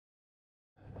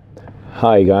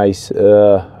Hi guys,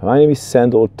 my name is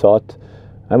Sandor Tóth.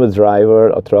 I'm a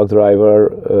truck driver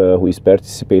who is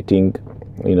participating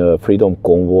in a Freedom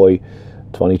Convoy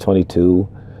 2022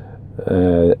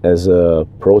 as a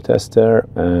protester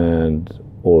and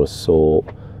also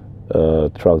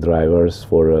truck drivers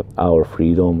for our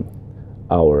freedom,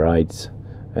 our rights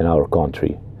and our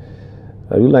country.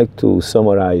 I would like to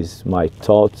summarize my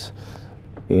thoughts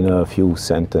in a few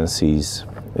sentences,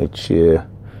 which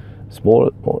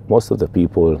most of the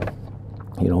people,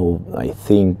 I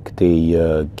think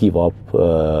they give up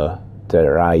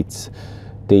their rights,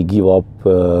 they give up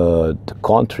the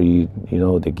country,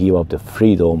 they give up the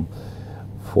freedom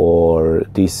for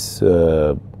this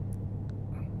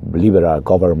liberal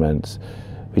government,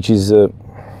 which is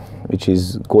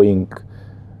going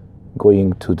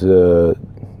to the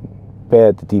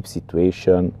bad, deep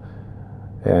situation,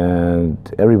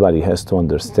 and everybody has to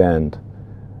understand.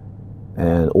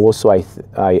 And also I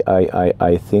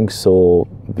think so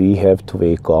we have to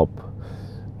wake up,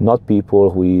 not people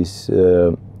who is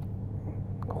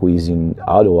in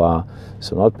Ottawa,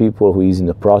 so not people who is in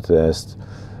the protest,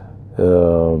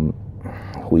 who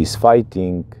is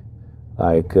fighting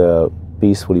like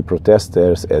peacefully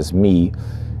protesters as me,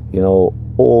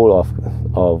 all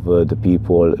of the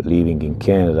people living in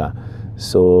Canada.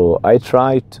 So I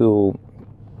try to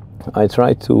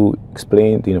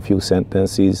explain in a few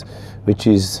sentences, which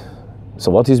is, so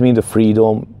what is mean the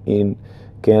freedom in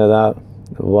Canada,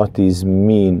 what is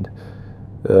mean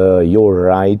your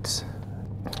rights.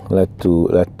 Let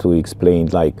to explain,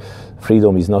 like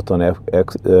freedom is not an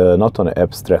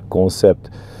abstract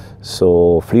concept.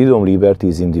 So freedom, liberty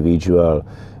is individual,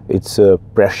 it's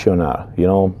personal,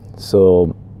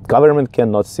 So government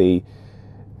cannot say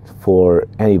for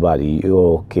anybody,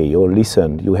 okay, or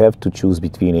listen, you have to choose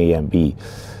between A and B.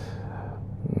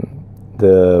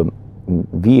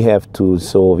 We have to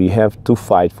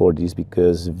fight for this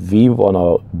because we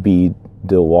wanna be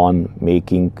the one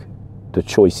making the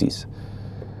choices.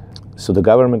 So the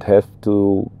government have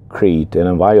to create an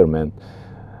environment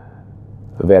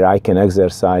where I can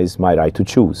exercise my right to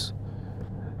choose.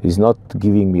 It's not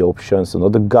giving me options, so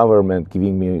not the government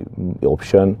giving me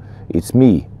option, it's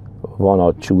me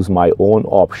wanna choose my own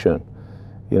option,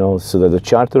 so that the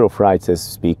Charter of Rights is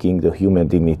speaking the human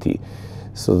dignity.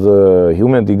 So the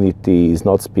human dignity is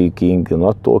not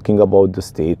talking about the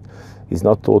state, is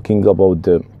not talking about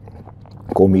the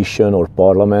commission or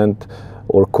parliament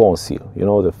or council.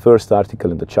 The first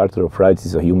article in the Charter of Rights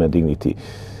is a human dignity.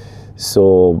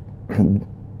 So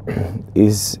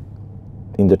is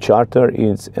in the charter,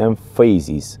 it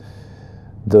emphasizes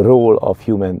the role of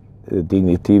human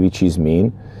dignity, which is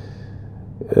mean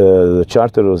the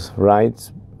Charter of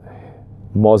Rights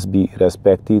must be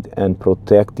respected and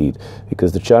protected,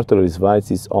 because the Charter of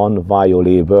Rights is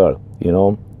inviolable,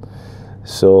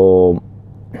 So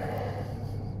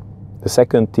the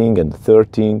second thing and the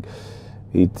third thing,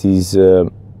 it is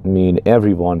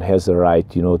everyone has a right,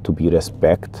 to be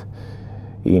respected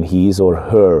in his or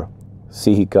her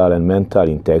physical and mental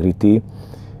integrity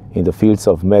in the fields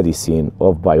of medicine,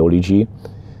 of biology.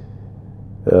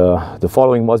 The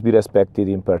following must be respected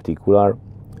in particular,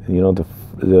 the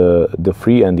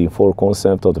free and informed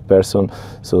consent of the person.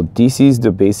 So this is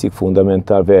the basic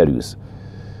fundamental values.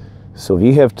 So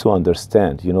we have to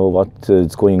understand, what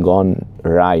is going on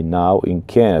right now in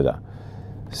Canada.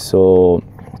 So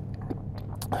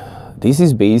this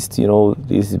is based, it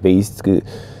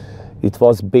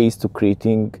was based to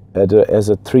creating, as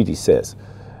a treaty says,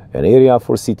 an area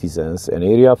for citizens, an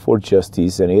area for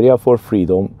justice, an area for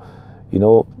freedom,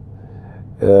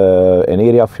 an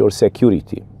area for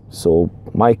security. So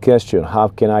my question, how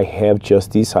can I have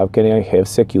justice, how can I have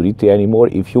security anymore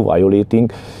if you're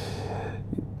violating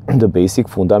the basic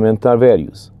fundamental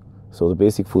values? So the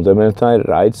basic fundamental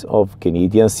rights of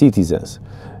Canadian citizens.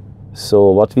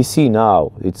 So what we see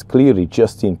now, it's clearly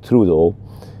Justin Trudeau,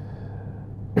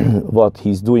 what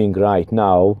he's doing right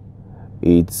now,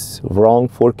 it's wrong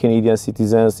for Canadian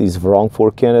citizens, it's wrong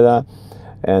for Canada,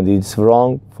 and it's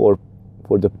wrong for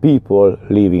the people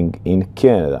living in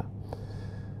Canada.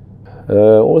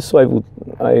 Also, I would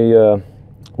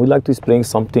like to explain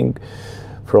something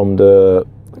from the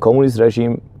communist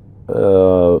regime,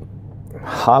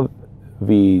 how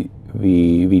we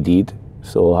did,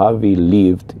 so how we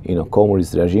lived in a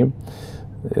communist regime.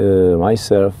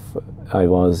 Myself, I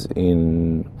was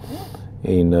in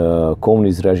a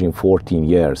communist regime 14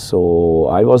 years. So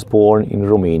I was born in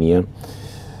Romania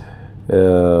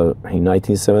in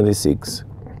 1976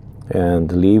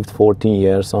 and lived 14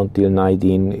 years until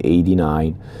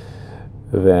 1989,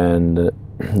 when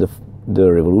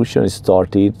the revolution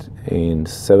started in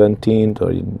 17th,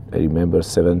 or I remember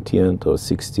 17th or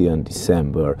 16th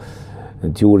December,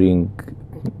 during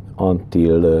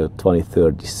until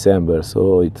 23rd December.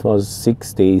 So it was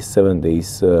 6 days, 7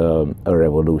 days, a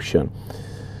revolution.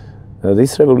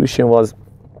 This revolution was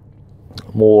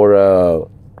more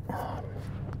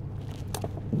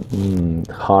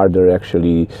harder,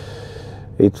 actually.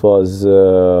 It was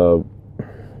the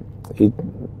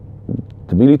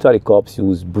military cops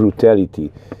used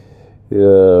brutality,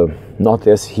 not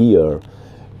as here,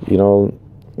 you know.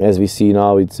 As we see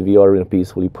now, we are in a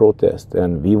peacefully protest,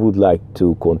 and we would like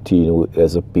to continue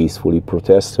as a peacefully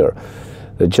protester.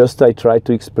 Just I try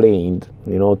to explain,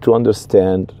 you know, to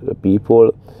understand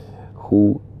people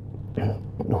who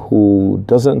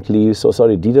doesn't live,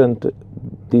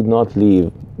 did not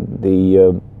live.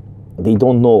 They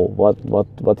don't know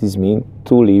what is mean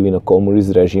to live in a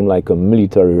communist regime, like a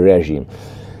military regime.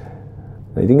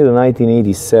 I think in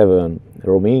 1987,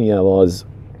 Romania was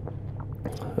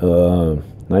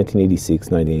 1986,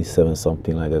 1987,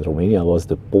 something like that. Romania was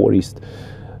the poorest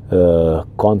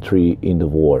country in the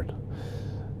world,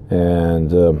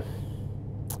 and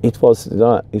it was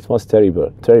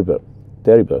terrible.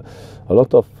 A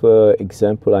lot of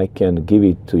example I can give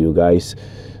it to you guys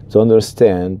to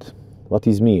understand what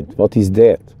is mean, what is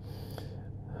that.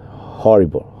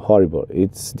 Horrible.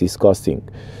 It's disgusting.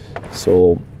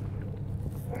 So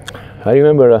I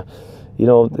remember, you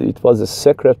know, it was a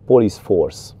secret police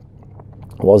force,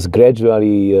 was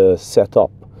gradually set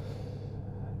up.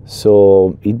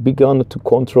 So it began to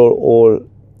control all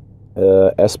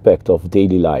aspects of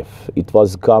daily life. It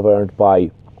was governed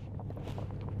by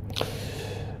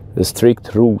the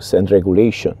strict rules and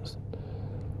regulations.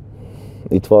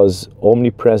 It was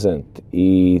omnipresent.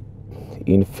 It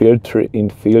infiltrated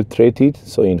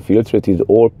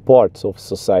all parts of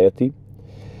society.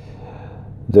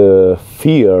 The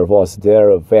fear was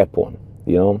their weapon,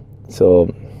 you know. So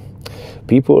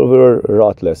people were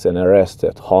ruthless and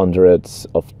arrested hundreds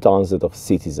of thousands of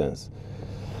citizens.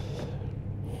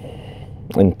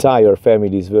 Entire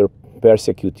families were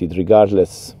persecuted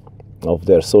regardless of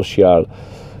their social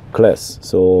class.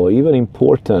 So even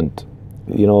important,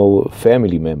 you know,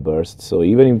 family members. So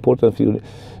even important,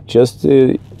 just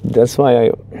that's why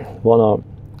I wanna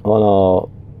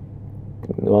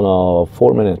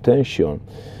form an attention,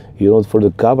 you know, for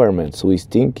the government who is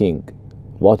thinking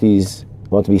what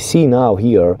we see now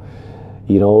here,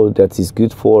 you know, that is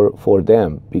good for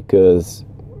them, because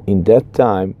in that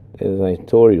time, as I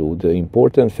told you, the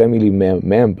important family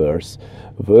members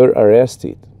were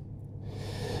arrested.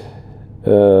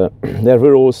 There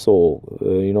were also,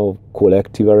 you know,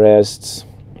 collective arrests.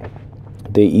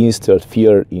 They instilled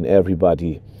fear in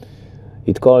everybody.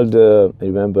 It called, I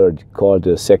remember, called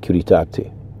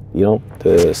Securitate. You know,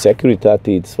 the Securitate,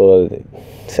 it's for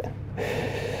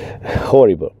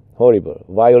horrible.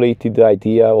 Violated the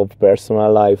idea of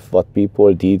personal life, what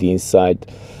people did inside,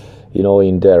 you know,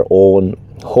 in their own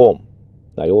home,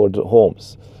 like old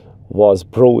homes, was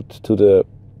brought to the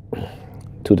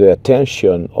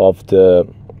attention of the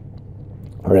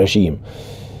regime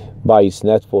by its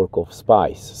network of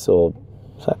spies. So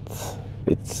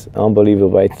it's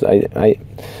unbelievable.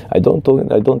 I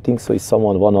don't think so. If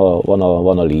someone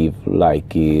wanna live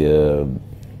like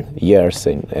years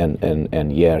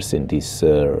and years in this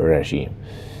regime,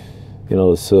 you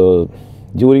know. So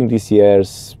during these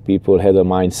years, people had a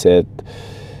mindset,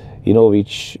 you know,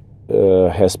 which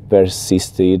has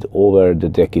persisted over the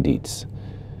decades.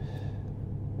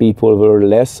 People were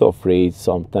less afraid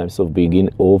sometimes of being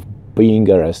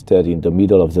arrested in the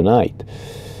middle of the night.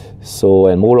 So,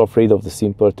 and more afraid of the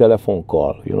simple telephone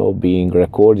call, you know, being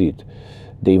recorded.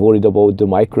 They worried about the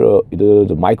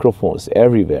microphones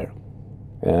everywhere.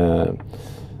 I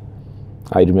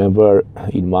remember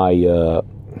in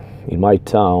my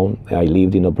town, I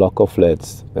lived in a block of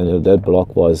flats, and that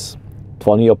block was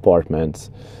 20 apartments.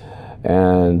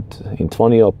 And in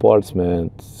 20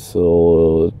 apartments,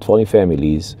 so 20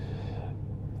 families,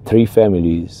 3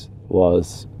 families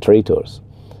was traitors.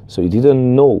 So you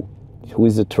didn't know who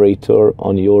is the traitor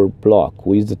on your block,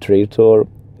 who is the traitor.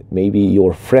 Maybe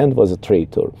your friend was a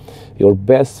traitor. Your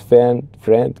best friend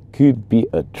could be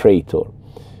a traitor,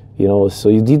 you know. So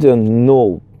you didn't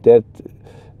know that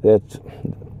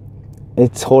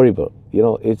it's horrible, you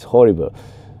know. It's horrible.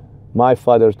 My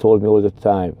father told me all the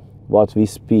time what we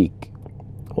speak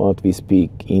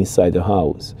inside the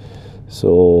house.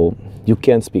 So you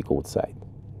can't speak outside.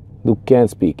 You can't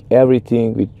speak.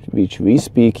 Everything which we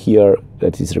speak here,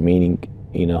 that is remaining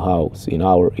in a house, in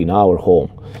our home,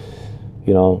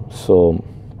 you know. So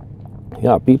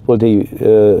yeah, people, they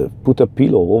put a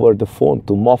pillow over the phone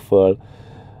to muffle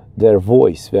their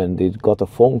voice when they got a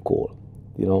phone call,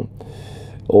 you know,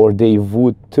 or they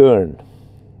would turn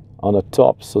on a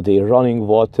top, so they running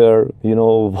water, you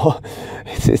know.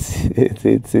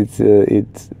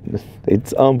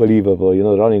 It's unbelievable, you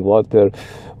know. Running water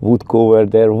would cover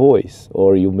their voice,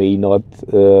 or you may not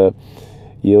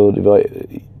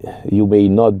you may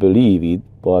not believe it,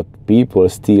 but people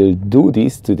still do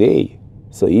this today.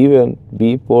 So even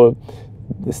people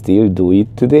still do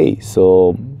it today.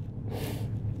 So,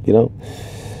 you know,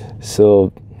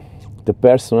 so the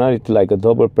personality, like a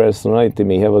double personality,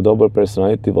 may have a double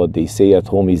personality. What they say at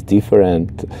home is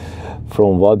different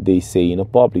from what they say in a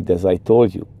public, as I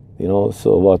told you. You know,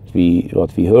 so what we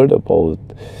heard about,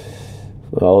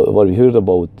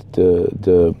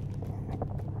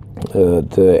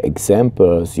 the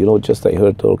examples, you know, just I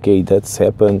heard, okay, that's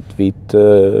happened with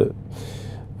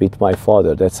my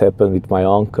father, that's happened with my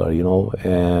uncle, you know,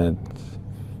 and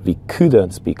we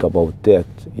couldn't speak about that,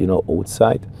 you know,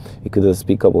 outside. We couldn't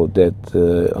speak about that,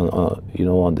 you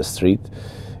know, on the street,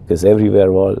 because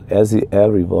everywhere was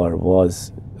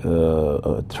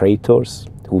traitors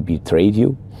who betrayed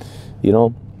you, you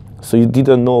know. So you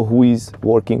didn't know who is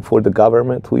working for the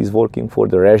government, who is working for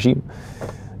the regime.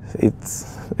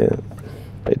 It's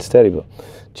terrible.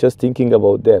 Just thinking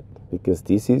about that, because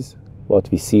this is what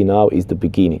we see now is the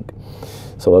beginning.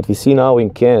 So what we see now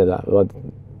in Canada,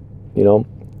 you know,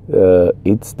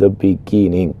 it's the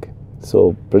beginning.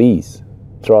 So please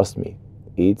trust me,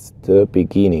 it's the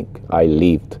beginning. I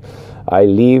lived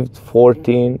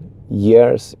 14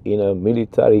 years in a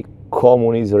military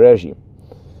communist regime.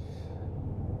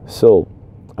 So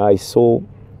I saw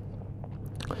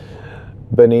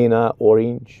banana,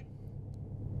 orange,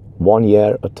 1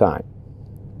 year at a time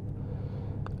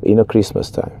in a Christmas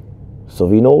time. So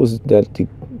we know that,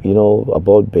 you know,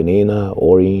 about banana,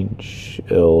 orange,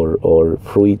 or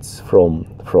fruits from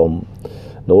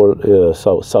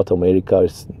South America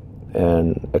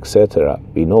and etc.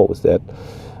 We know that,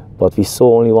 but we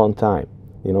saw only one time,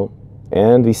 you know,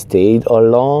 and we stayed a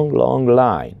long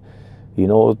line, you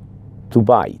know, to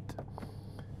buy it.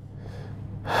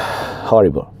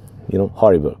 Horrible, you know,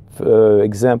 horrible.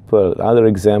 Another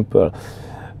example,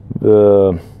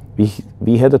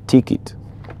 we had a ticket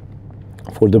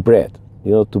for the bread,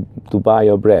 you know, to buy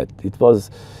a bread. It was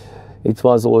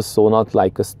also not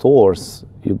like a stores.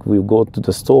 You go to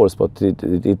the stores, but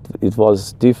it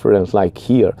was different. Like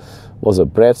here, it was a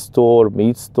bread store,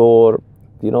 meat store,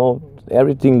 you know,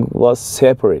 everything was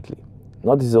separately.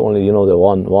 Not this only, you know, the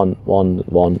one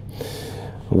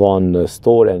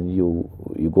store, and you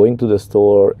go into the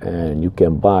store and you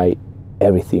can buy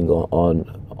everything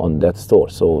on that store.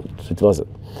 So it wasn't.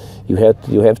 You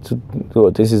have to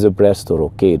go. This is a bread store,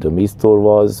 okay. The meat store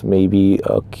was maybe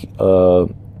a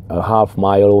half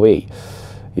mile away.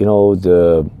 You know,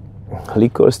 the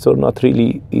liquor store not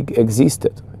really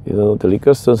existed. You know, the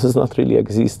liquor store has not really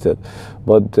existed,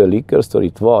 but the liquor store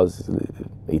it was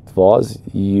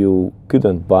you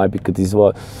couldn't buy, because this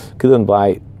was couldn't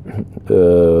buy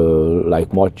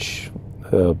like much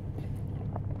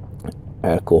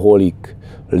alcoholic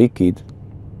liquid.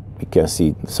 We can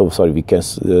see. So sorry, we can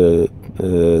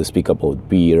speak about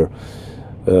beer,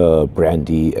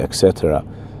 brandy, etc.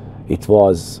 It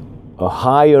was a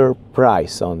higher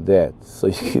price on that. So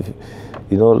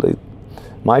you know, like,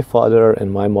 my father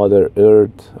and my mother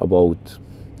heard about.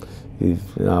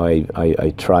 Now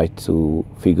I tried to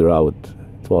figure out.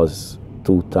 It was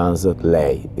 2,000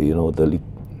 lei. You know,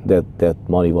 that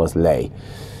money was lei,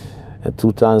 and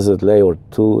 2,000 lei or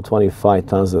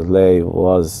 25,000 lei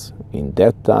was in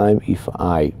that time. If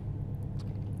I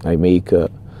make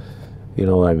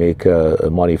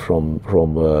money from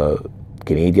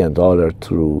Canadian dollar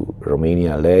to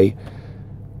Romanian lei,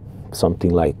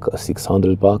 something like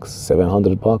 $600,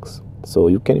 $700. So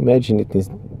you can imagine it is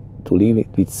to live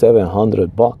with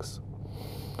 $700.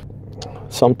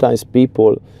 Sometimes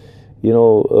people, you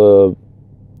know,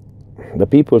 the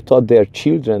people thought their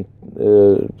children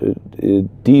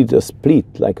did a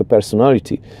split, like a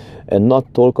personality, and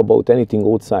not talk about anything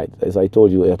outside, as I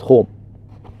told you, at home.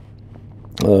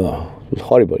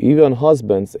 Horrible. Even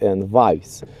husbands and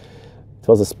wives, it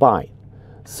was a spy.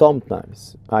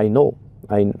 Sometimes I know,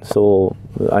 and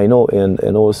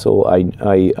also I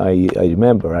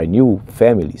remember I knew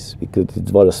families, because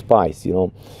it was a spies, you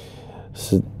know,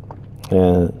 so,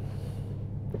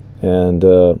 and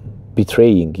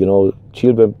betraying, you know,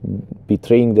 children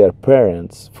betraying their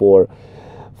parents for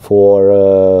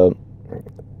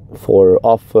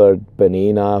offered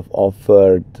banana,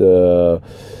 offered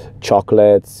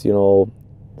chocolates, you know,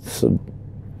 so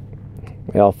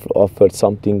offered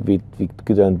something we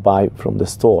couldn't buy from the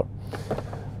store.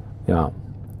 Yeah,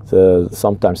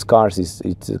 sometimes cars.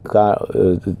 It's a car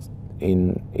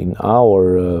in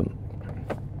our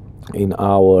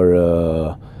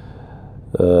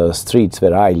streets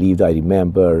where I lived. I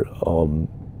remember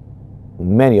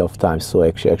many of times. So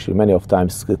actually many of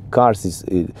times cars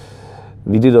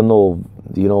we didn't know,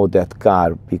 you know, that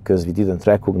car, because we didn't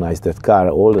recognize that car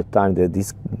all the time, that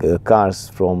these cars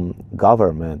from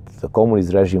government, the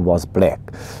communist regime, was black.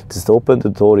 Just open the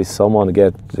door, if someone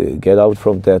get out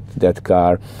from that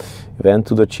car, went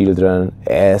to the children,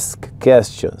 ask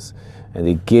questions, and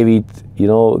they gave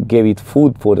it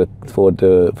food for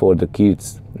the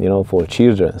kids, you know, for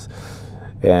children,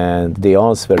 and they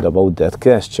answered about that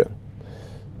question,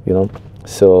 you know.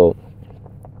 So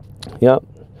yeah,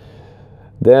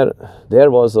 there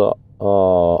was a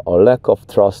lack of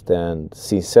trust and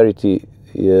sincerity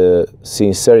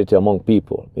among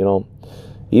people, you know.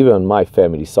 Even my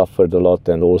family suffered a lot,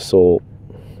 and also,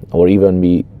 or even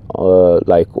me,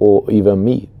 even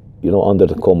me, you know, under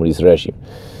the communist regime.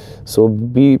 So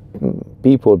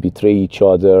people betray each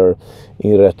other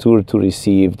in return to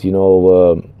receive, you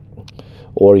know,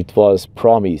 or it was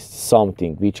promised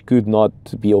something which could not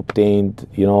be obtained,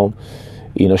 you know,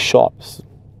 in the shops,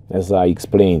 as I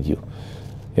explained you.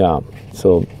 Yeah.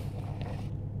 So,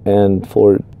 and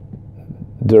for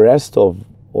the rest of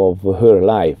her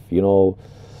life, you know,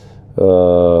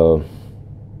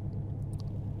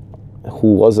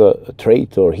 who was a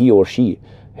traitor, he or she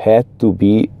had to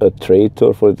be a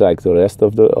traitor for like the rest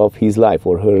of his life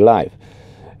or her life.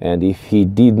 And if he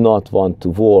did not want to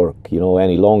work, you know,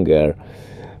 any longer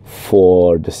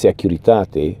for the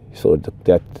Securitate, so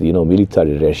that, you know,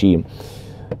 military regime,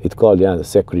 it called, yeah, the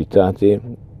Securitate,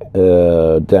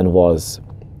 then was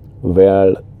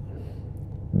well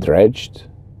dredged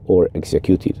or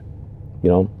executed, you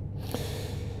know.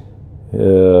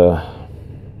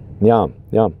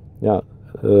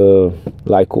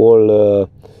 Like all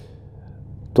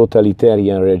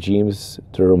totalitarian regimes,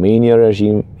 the Romanian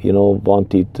regime, you know,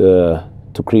 wanted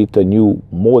to create a new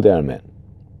model man.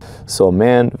 So a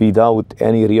man without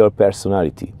any real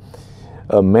personality,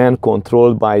 a man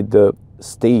controlled by the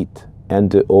state and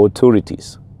the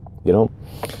authorities, you know.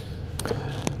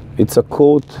 It's a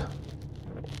quote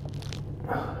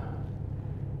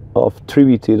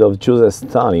attributed of Joseph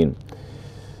Stalin.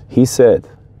 He said,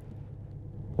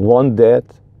 "One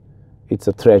death, it's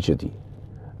a tragedy.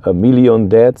 1,000,000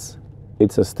 deaths,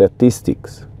 it's a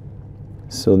statistics."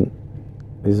 So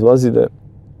this was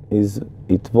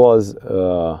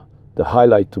the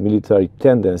highlight to military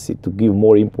tendency to give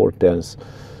more importance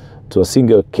to a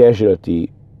single casualty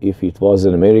if it was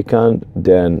an American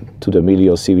than to the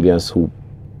million civilians who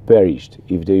perished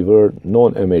if they were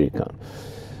non-American.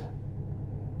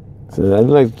 So I'd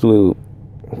like to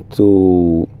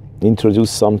introduce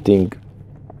something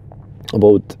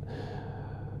about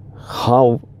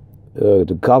how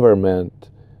the government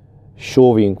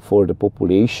showing for the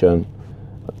population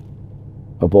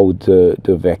about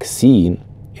the vaccine,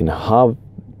 and how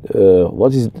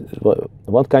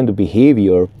what kind of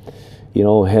behavior, you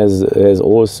know, has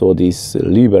also this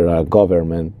liberal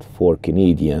government for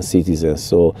Canadian citizens.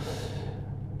 So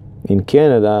in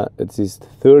Canada, it is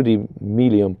 30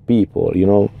 million people, you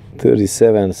know,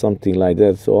 37, something like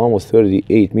that, so almost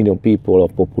 38 million people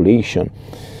of population.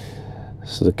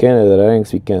 So the Canada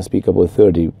ranks, we can speak about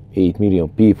 38 million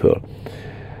people.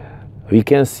 We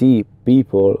can see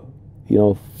people, you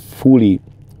know, fully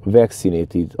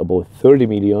vaccinated, about 30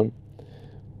 million,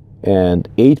 and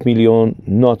 8 million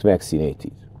not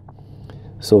vaccinated.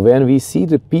 So when we see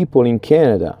the people in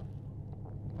Canada,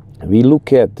 we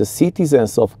look at the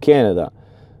citizens of Canada,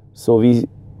 so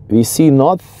we see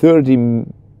not 30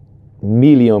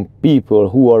 million people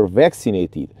who are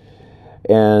vaccinated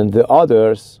and the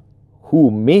others who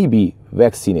may be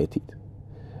vaccinated.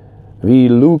 We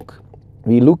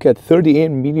look at 38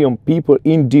 million people,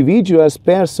 individuals,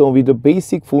 person with the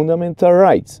basic fundamental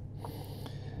rights.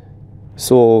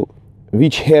 So,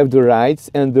 which have the rights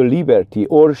and the liberty,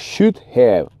 or should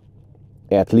have,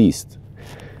 at least,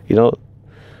 you know.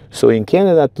 So in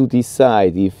Canada, to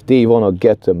decide if they want to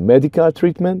get a medical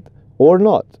treatment or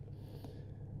not.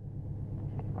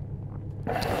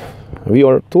 We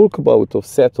are talk about a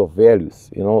set of values,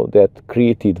 you know, that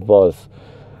created was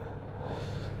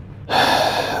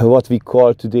what we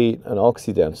call today an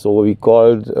Occident. So we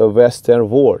called a Western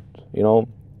world, you know,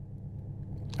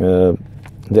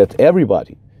 that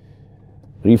everybody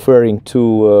referring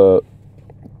to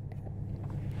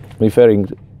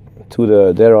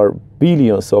there are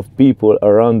billions of people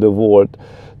around the world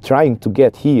trying to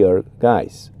get here,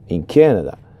 guys, in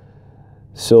Canada.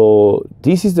 So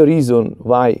this is the reason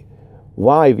why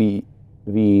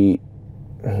we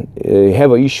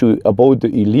have an issue about the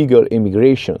illegal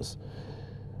immigrations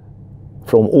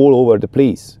from all over the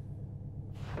place,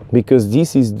 because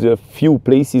this is the few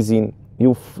places,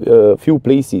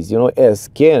 as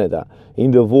Canada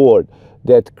in the world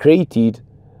that creating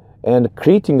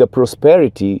a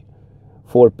prosperity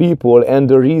for people. And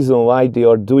the reason why they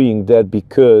are doing that,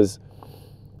 because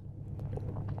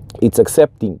it's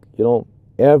accepting,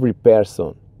 every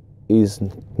person is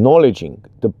acknowledging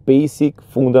the basic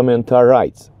fundamental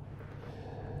rights.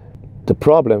 The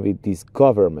problem with this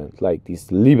government, like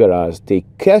these liberals, they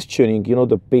questioning,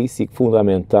 the basic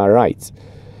fundamental rights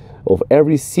of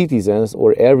every citizens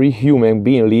or every human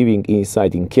being living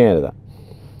inside in Canada,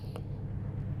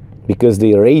 because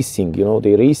they're racing,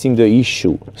 they're racing the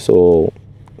issue. So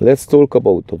let's talk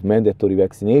about mandatory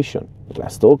vaccination.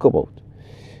 Let's talk about,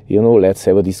 let's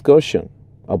have a discussion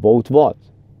about what,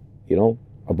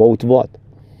 about what?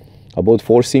 About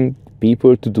forcing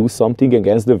people to do something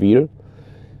against the will,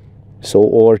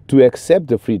 or to accept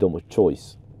the freedom of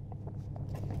choice,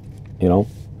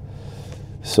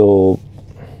 So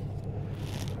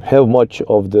how much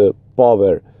of the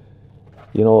power,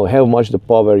 how much the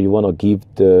power you want to give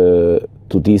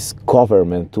to this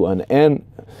government, to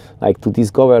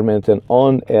this government and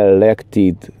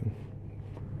unelected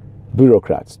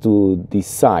bureaucrats to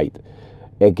decide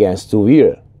against the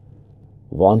will,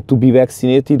 want to be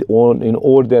vaccinated in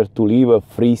order to live a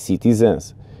free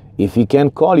citizens, if we can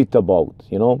call it about,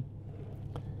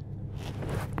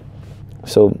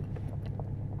 So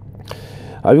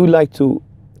I would like to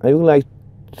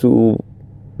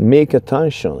make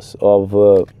attentions of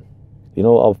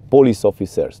of police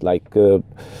officers, like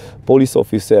police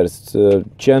officers,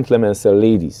 gentlemen and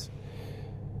ladies.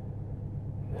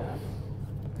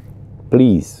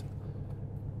 Please,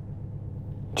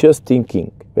 just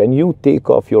thinking, when you take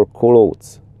off your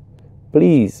clothes,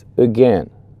 please, again,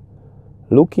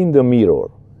 look in the mirror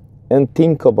and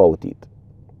think about it.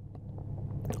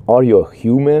 Are you a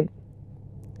human,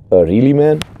 a really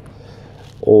man,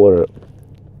 or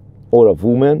a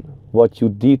woman? What you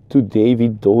did today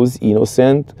with those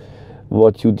innocent,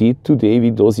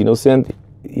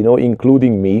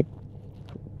 including me,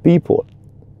 people,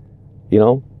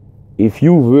 if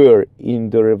you were in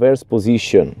the reverse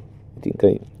position,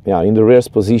 in the reverse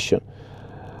position,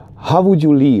 how would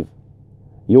you live?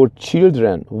 Your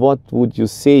children, what would you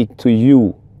say to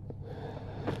you?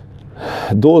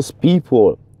 Those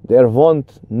people, they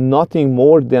want nothing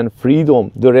more than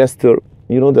freedom, the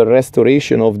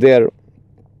restoration of their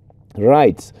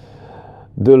rights,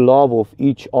 the love of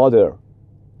each other,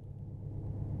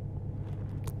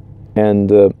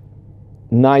 and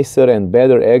nicer and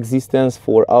better existence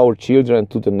for our children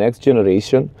to the next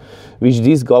generation, which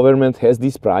this government has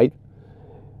this pride.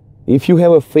 If you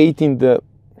have a faith in the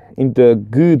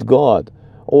good God,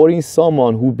 or in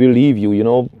someone who believe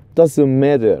you, doesn't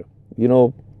matter,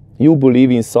 you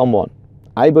believe in someone.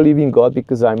 I believe in God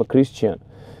because I'm a Christian,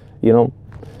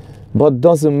 but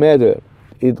doesn't matter.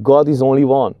 God is only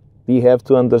one. We have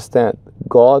to understand,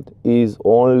 God is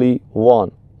only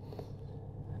one.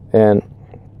 And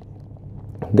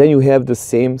then you have the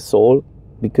same soul,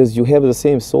 because you have the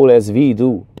same soul as we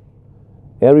do.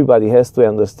 Everybody has to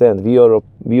understand, we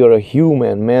are a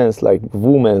human, men's like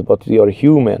women, but we are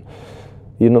human,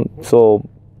 so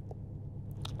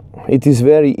it is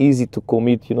very easy to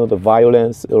commit, the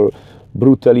violence or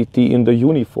brutality in the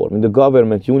uniform, in the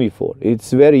government uniform.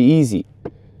 It's very easy,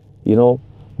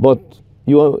 but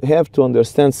you have to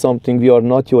understand something. We are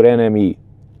not your enemy.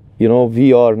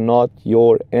 We are not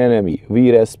your enemy.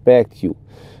 We respect you.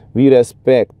 We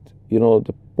respect,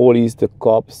 the police, the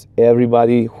cops,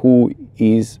 everybody who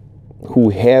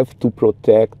have to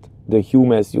protect the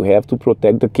humans. You have to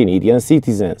protect the Canadian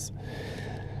citizens.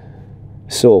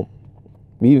 So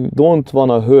we don't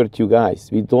want to hurt you guys.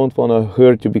 We don't want to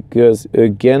hurt you, because,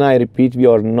 again, I repeat, we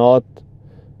are not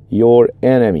your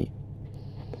enemy.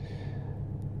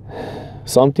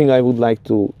 Something I would like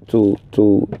to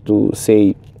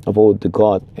say about the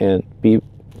God, and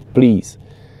please,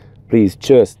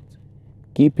 just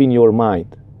keep in your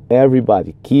mind,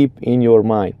 everybody, keep in your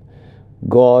mind,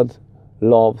 God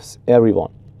loves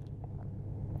everyone.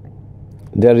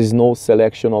 There is no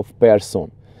selection of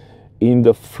person in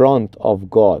the front of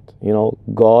God.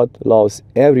 God loves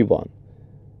everyone,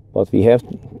 but we have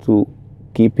to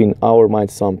keep in our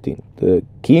mind something. The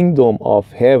kingdom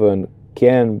of heaven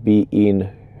can be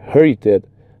inherited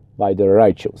by the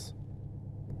righteous.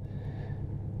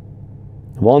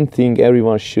 One thing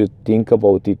everyone should think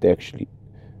about it, actually,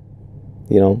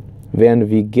 when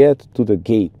we get to the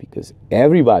gate, because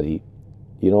everybody,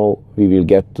 we will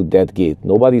get to that gate.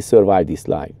 Nobody survived this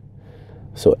life.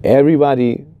 So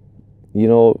everybody you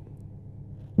know,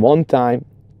 one time,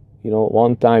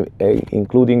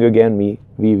 including again me,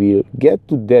 we will get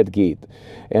to that gate,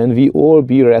 and we all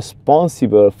be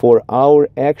responsible for our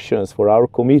actions, for our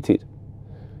committed.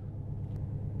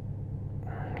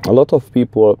 A lot of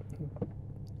people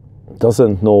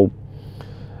doesn't know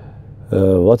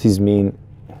what is mean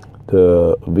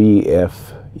the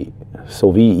VEF,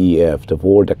 the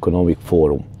World Economic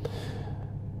Forum.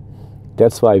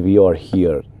 That's why we are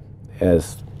here,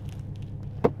 as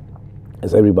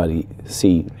everybody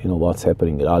see, what's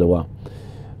happening in Ottawa,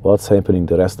 what's happening in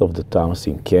the rest of the towns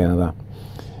in Canada.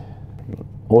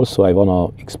 Also, I want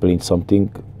to explain something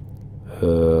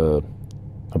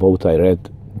about, I read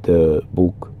the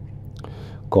book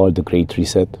called The Great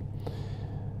Reset.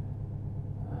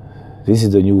 This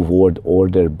is the new world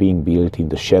order being built in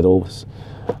the shadows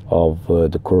of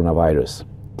the coronavirus.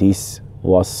 This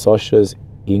was such as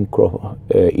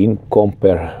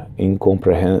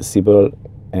incomprehensible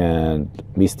and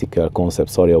mystical concept.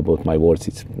 Sorry about my words,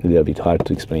 it's a little bit hard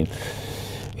to explain.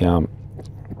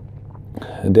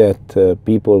 That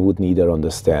people would neither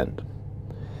understand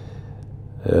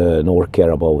nor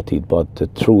care about it. But the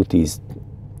truth is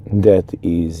that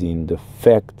is in the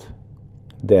fact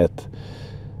that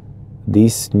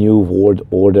this new world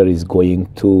order is going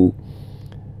to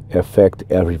affect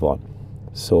everyone.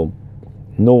 So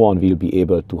no one will be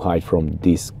able to hide from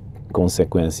these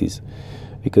consequences,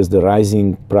 because the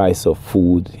rising price of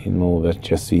food,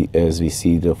 just as we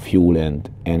see the fuel and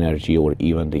energy, or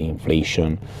even the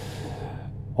inflation,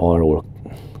 are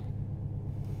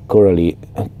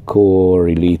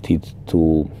correlated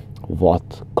to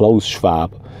what Klaus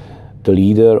Schwab, the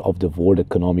leader of the World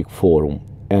Economic Forum,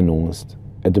 announced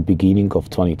at the beginning of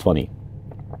 2020.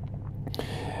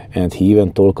 And he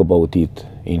even talked about it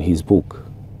in his book.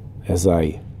 As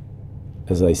I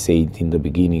said in the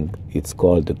beginning, it's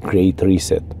called The Great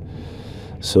Reset.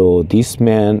 So this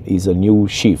man is a new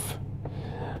chief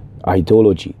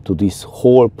ideology to this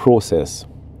whole process,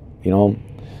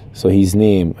 So his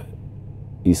name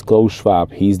is Klaus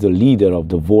Schwab. He's the leader of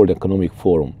the World Economic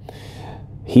Forum.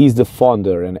 He's the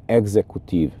founder and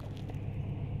executive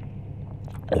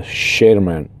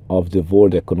chairman of the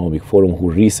World Economic Forum,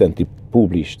 who recently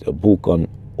published a book on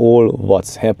all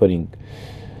what's happening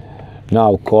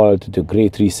now, called The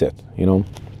Great Reset.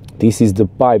 This is the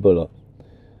Bible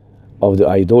of the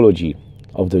ideology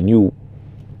of the new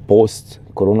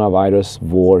post-coronavirus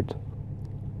world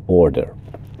order.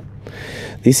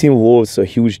 This involves a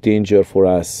huge danger for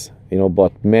us,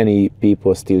 but many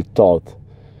people still thought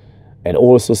and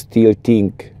also still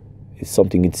think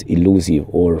it's elusive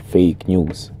or fake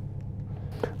news.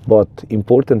 But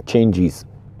important changes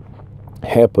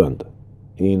happened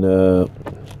in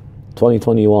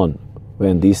 2021,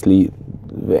 when the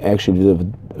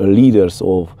leaders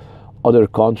of other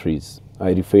countries,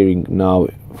 I'm referring now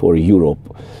for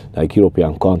Europe, like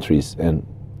European countries and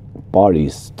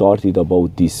parties, started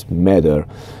about this matter,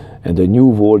 and the new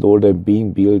world order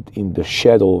being built in the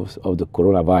shadows of the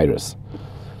coronavirus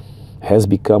has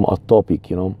become a topic,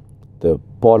 the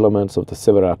parliaments of the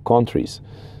several countries.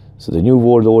 So the new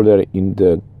world order in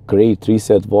the Great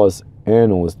Reset was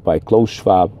announced by Klaus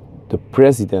Schwab, the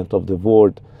president of the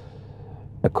World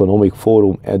Economic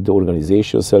Forum, at the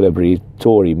organization's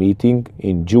celebratory meeting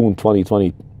in June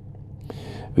 2020,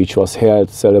 which was held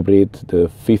to celebrate the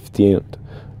 15th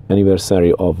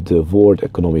anniversary of the World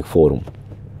Economic Forum.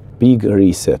 Big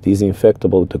Reset is in fact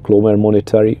about the global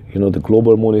monetary, the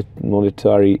global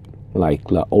monetary like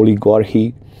the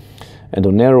oligarchy, and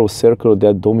a narrow circle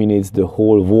that dominates the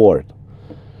whole world,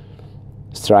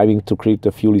 striving to create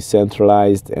a fully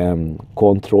centralized and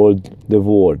controlled the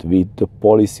world with the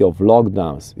policy of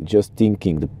lockdowns. Just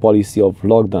thinking, the policy of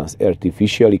lockdowns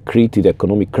artificially created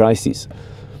economic crisis.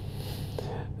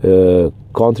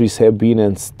 Countries have been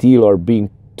and still are being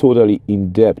totally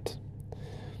in debt.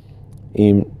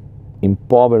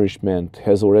 Impoverishment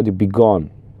has already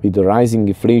begun with the rising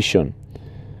inflation.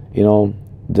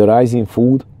 The rising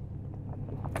food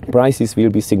prices will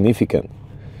be significant.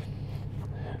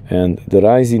 And the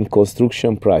rise in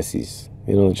construction prices,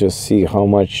 just see how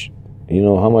much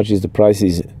is the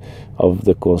prices of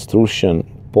the construction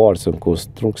parts and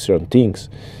construction things,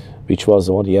 which was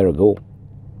 1 year ago.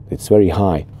 It's very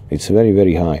high. It's very,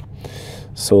 very high.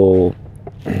 So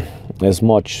as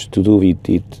much to do with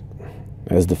it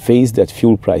as the phase that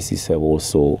fuel prices have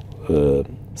also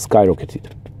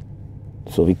skyrocketed.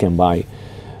 So we can buy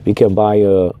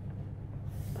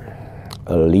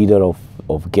a liter of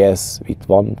gas with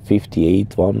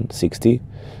 158, 160,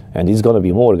 and it's gonna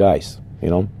be more, guys.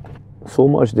 So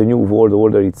much the new world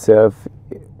order itself,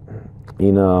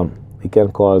 we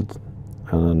can call it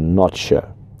a nutshell.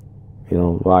 You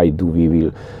know, why do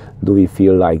we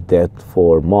feel like that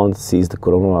for months since the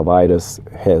coronavirus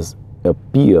has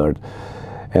appeared,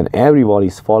 and everyone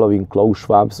is following Klaus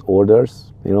Schwab's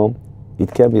orders? You know,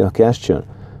 it can be a question,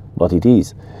 but it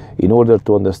is. In order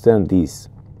to understand this,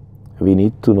 we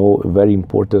need to know a very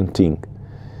important thing.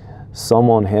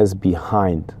 Someone has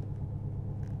behind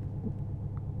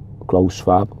Klaus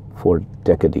Schwab for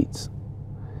decades.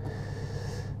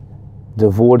 The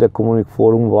World Economic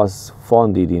Forum was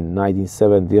founded in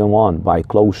 1971 by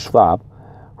Klaus Schwab,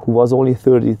 who was only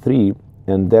 33,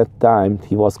 and that time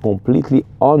he was completely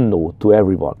unknown to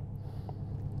everyone.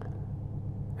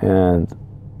 And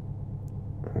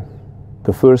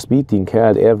the first meeting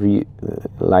held every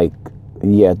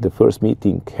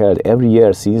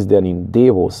year since then in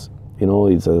Davos. You know,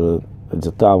 it's a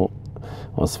town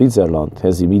on Switzerland,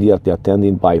 has immediately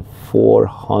attended by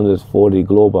 440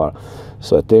 global.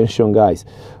 So attention, guys,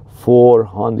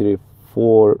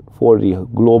 440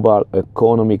 global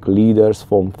economic leaders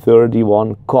from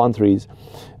 31 countries,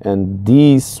 and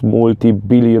these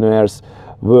multi-billionaires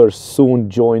were soon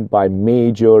joined by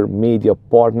major media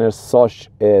partners such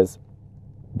as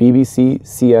BBC,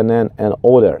 CNN, and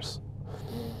others.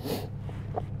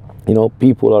 You know,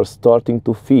 people are starting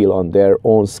to feel on their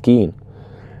own skin.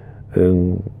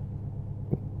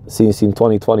 Since in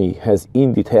 2020 has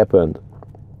indeed happened,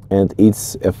 and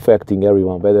it's affecting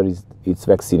everyone, whether it's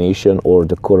vaccination or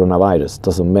the coronavirus,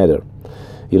 doesn't matter.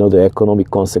 You know, the economic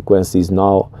consequences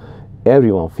now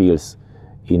everyone feels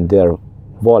in their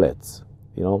wallets.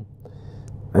 You know,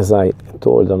 as I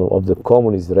told them, of the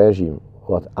communist regime,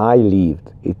 what I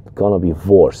lived, it's gonna be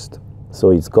worst.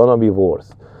 So it's gonna be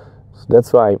worse. So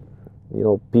that's why, you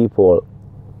know, people,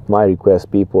 my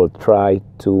request, people, try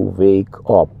to wake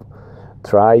up.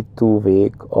 Try to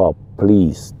wake up,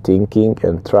 please, thinking,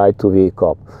 and try to wake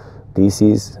up. This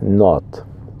is not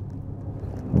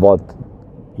what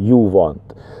you want.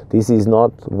 This is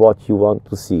not what you want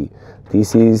to see.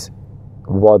 This is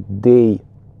what they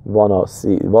wanna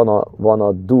see,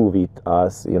 wanna do with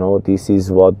us. You know, this is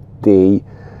what they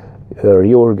are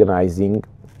reorganizing.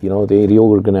 You know, they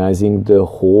reorganizing the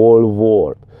whole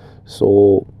world.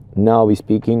 So now we're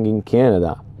speaking in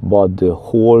Canada, but the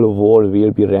whole world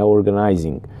will be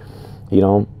reorganizing, you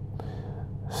know.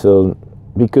 So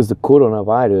because the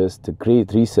coronavirus, the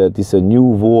Great Reset, is a new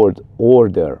world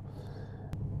order.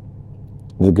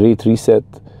 The Great Reset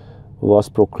was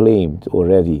proclaimed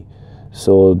already.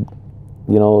 So,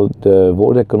 you know, the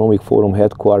World Economic Forum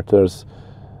headquarters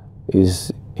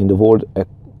is in the world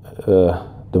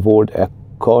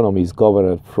economy is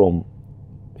governed from,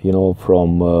 you know,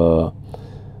 from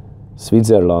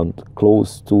Switzerland,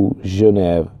 close to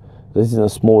Geneva. This is a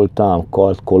small town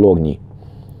called Cologne,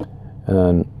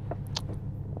 and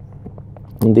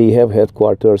they have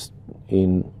headquarters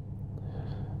in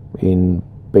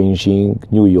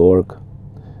Beijing, New York,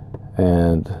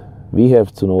 and we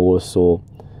have to know also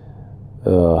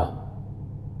the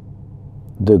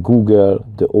Google,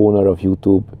 the owner of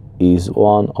YouTube, is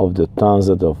one of the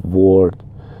thousands of world,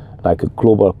 like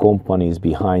global companies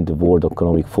behind the World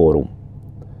Economic Forum.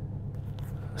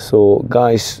 So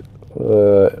guys,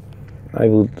 I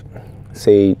would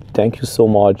say thank you so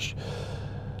much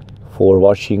for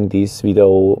watching this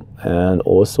video, and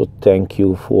also thank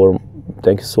you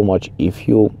so much if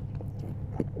you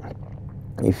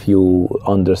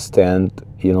understand,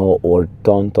 you know, or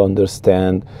don't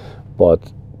understand,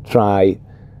 but try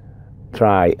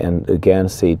and again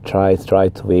say try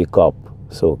to wake up.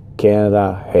 So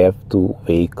Canada have to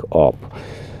wake up,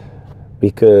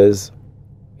 because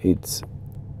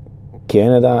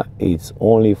Canada is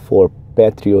only for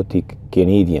patriotic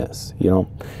Canadians, you know,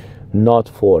 not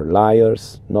for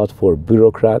liars, not for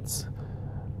bureaucrats,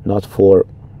 not for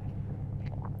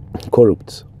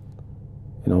corrupts,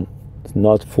 you know,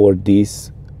 not for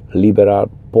this liberal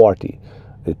party.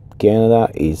 Canada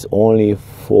is only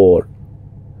for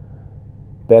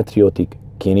patriotic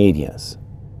Canadians.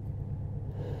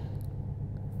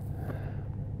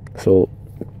 So,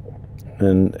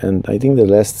 and I think the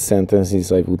last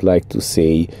sentences I would like to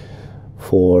say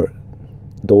for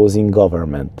those in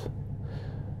government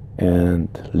and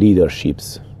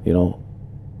leaderships, you know,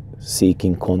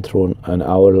 seeking control on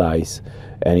our lives,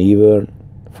 and even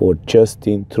for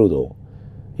Justin Trudeau,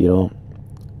 you know,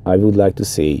 I would like to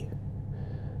say,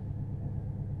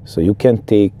 so you can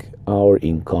take our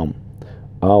income,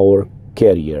 our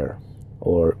career,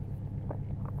 or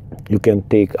you can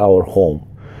take our home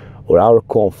or our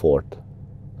comfort,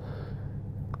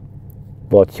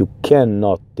 but you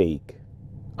cannot take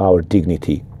our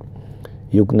dignity.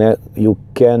 You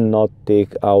cannot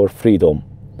take our freedom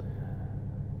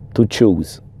to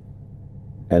choose,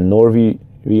 and nor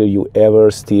will you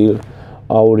ever steal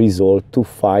our resolve to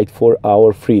fight for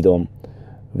our freedom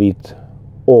with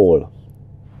all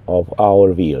of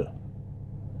our will.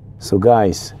 So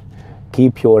guys,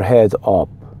 keep your head up,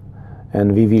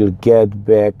 and we will get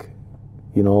back,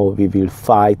 you know, we will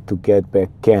fight to get back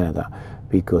Canada,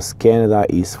 because Canada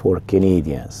is for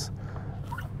Canadians.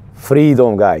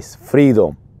 Freedom, guys,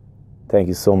 freedom. Thank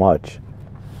you so much.